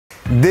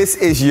This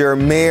is your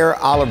Mayor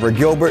Oliver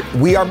Gilbert.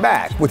 We are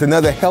back with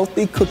another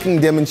healthy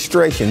cooking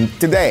demonstration.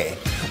 Today,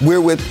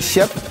 we're with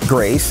Chef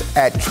Grace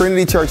at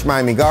Trinity Church,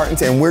 Miami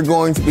Gardens, and we're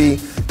going to be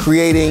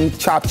creating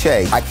Jap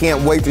Chae. I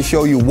can't wait to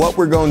show you what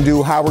we're going to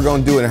do, how we're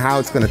going to do it, and how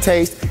it's going to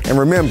taste. And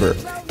remember,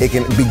 it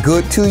can be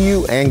good to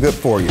you and good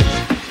for you.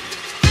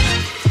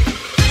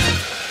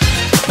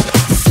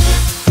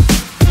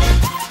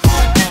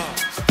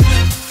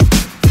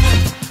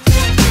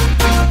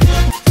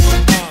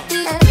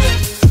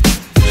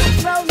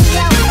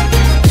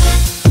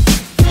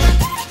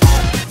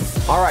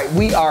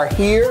 We are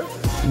here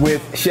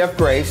with Chef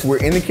Grace. We're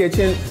in the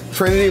kitchen,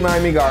 Trinity,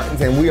 Miami Gardens,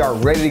 and we are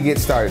ready to get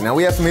started. Now,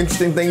 we have some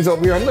interesting things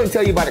over here. I'm going to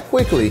tell you about it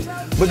quickly,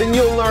 but then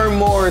you'll learn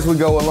more as we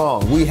go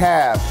along. We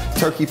have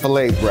turkey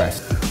fillet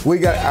breast. We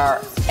got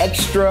our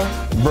extra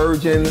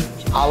virgin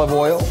olive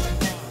oil.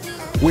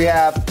 We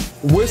have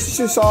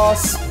Worcestershire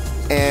sauce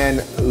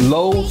and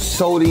low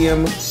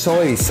sodium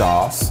soy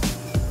sauce.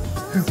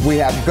 We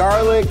have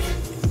garlic,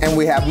 and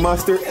we have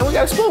mustard, and we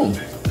got a spoon.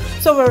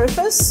 So very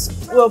first,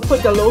 we'll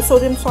put the low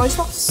sodium soy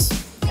sauce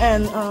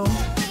and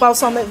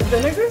balsamic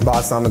vinegar.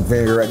 Balsamic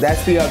vinegar,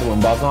 that's the other one,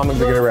 balsamic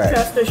vinaigrette.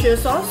 Worcestershire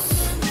sauce,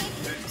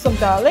 some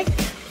garlic,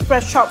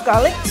 fresh chopped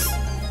garlics,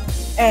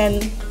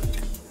 and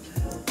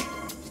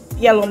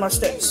yellow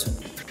mustards.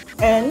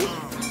 And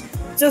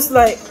just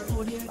like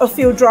a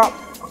few drops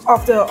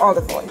of the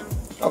olive oil.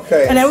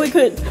 Okay. And then we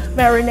could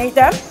marinate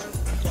them.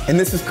 And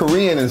this is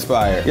Korean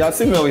inspired. Y'all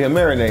see me over here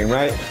marinating,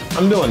 right?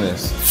 I'm doing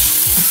this.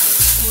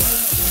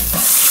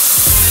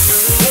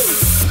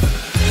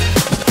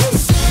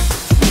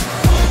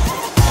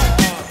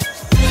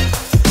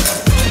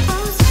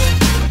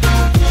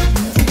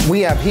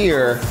 We have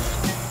here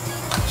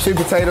sweet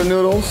potato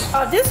noodles.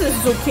 This is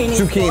zucchini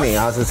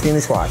squash.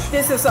 Zucchini squash.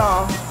 This is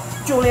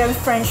julienne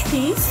French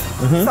peas,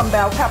 some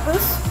bell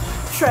peppers,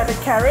 shredded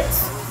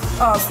carrots,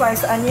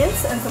 sliced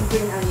onions, and some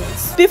green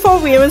onions. Before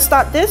we even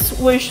start this,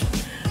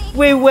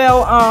 we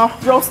will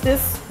roast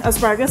this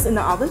asparagus in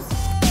the oven.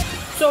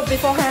 So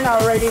beforehand, I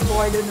already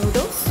boiled the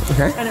noodles.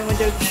 Okay. And then we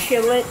just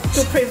chill it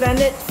to prevent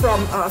it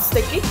from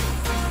sticky.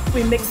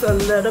 We mix a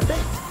little bit,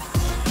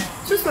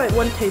 just like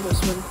 1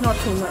 tablespoon, not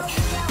too much,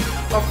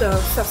 of the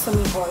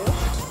sesame oil.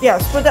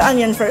 Yes, put the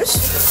onion first.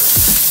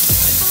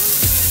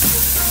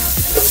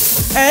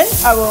 And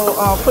I will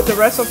put the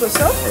rest of the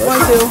stuff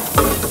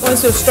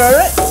once you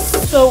stir it.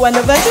 So when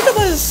the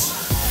vegetable is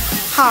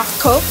half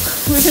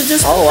cooked, we can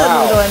just put the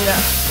noodle in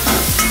there.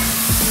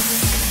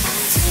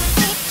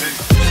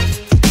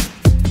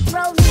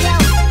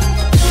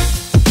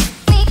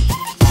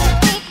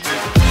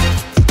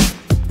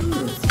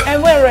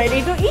 And we're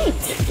ready to eat.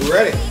 We're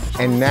ready.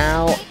 And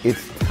now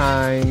it's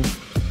time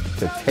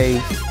to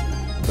taste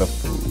the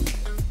food.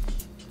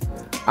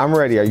 I'm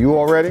ready. Are you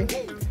all ready?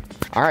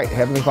 All right.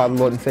 Heavenly Father,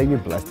 Lord and Savior,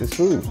 bless this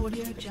food.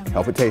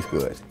 Help it taste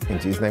good. In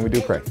Jesus' name we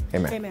do pray.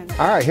 Amen. Amen.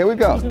 All right, here we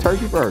go.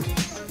 Turkey first.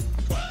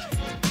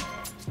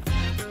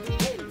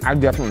 I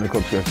definitely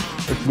cooked this.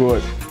 It's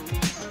good.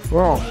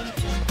 Well,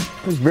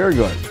 it's very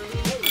good.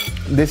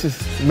 This is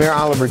Mayor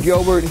Oliver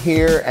Gilbert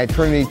here at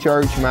Trinity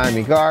Church,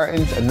 Miami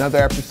Gardens. Another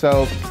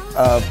episode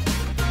of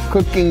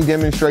cooking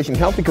demonstration,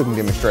 healthy cooking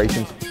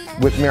demonstrations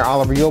with Mayor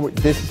Oliver Gilbert.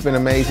 This has been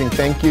amazing.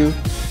 Thank you,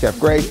 Chef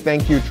Grace.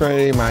 Thank you,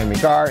 Trinity, Miami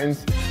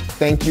Gardens.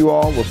 Thank you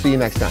all. We'll see you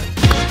next time.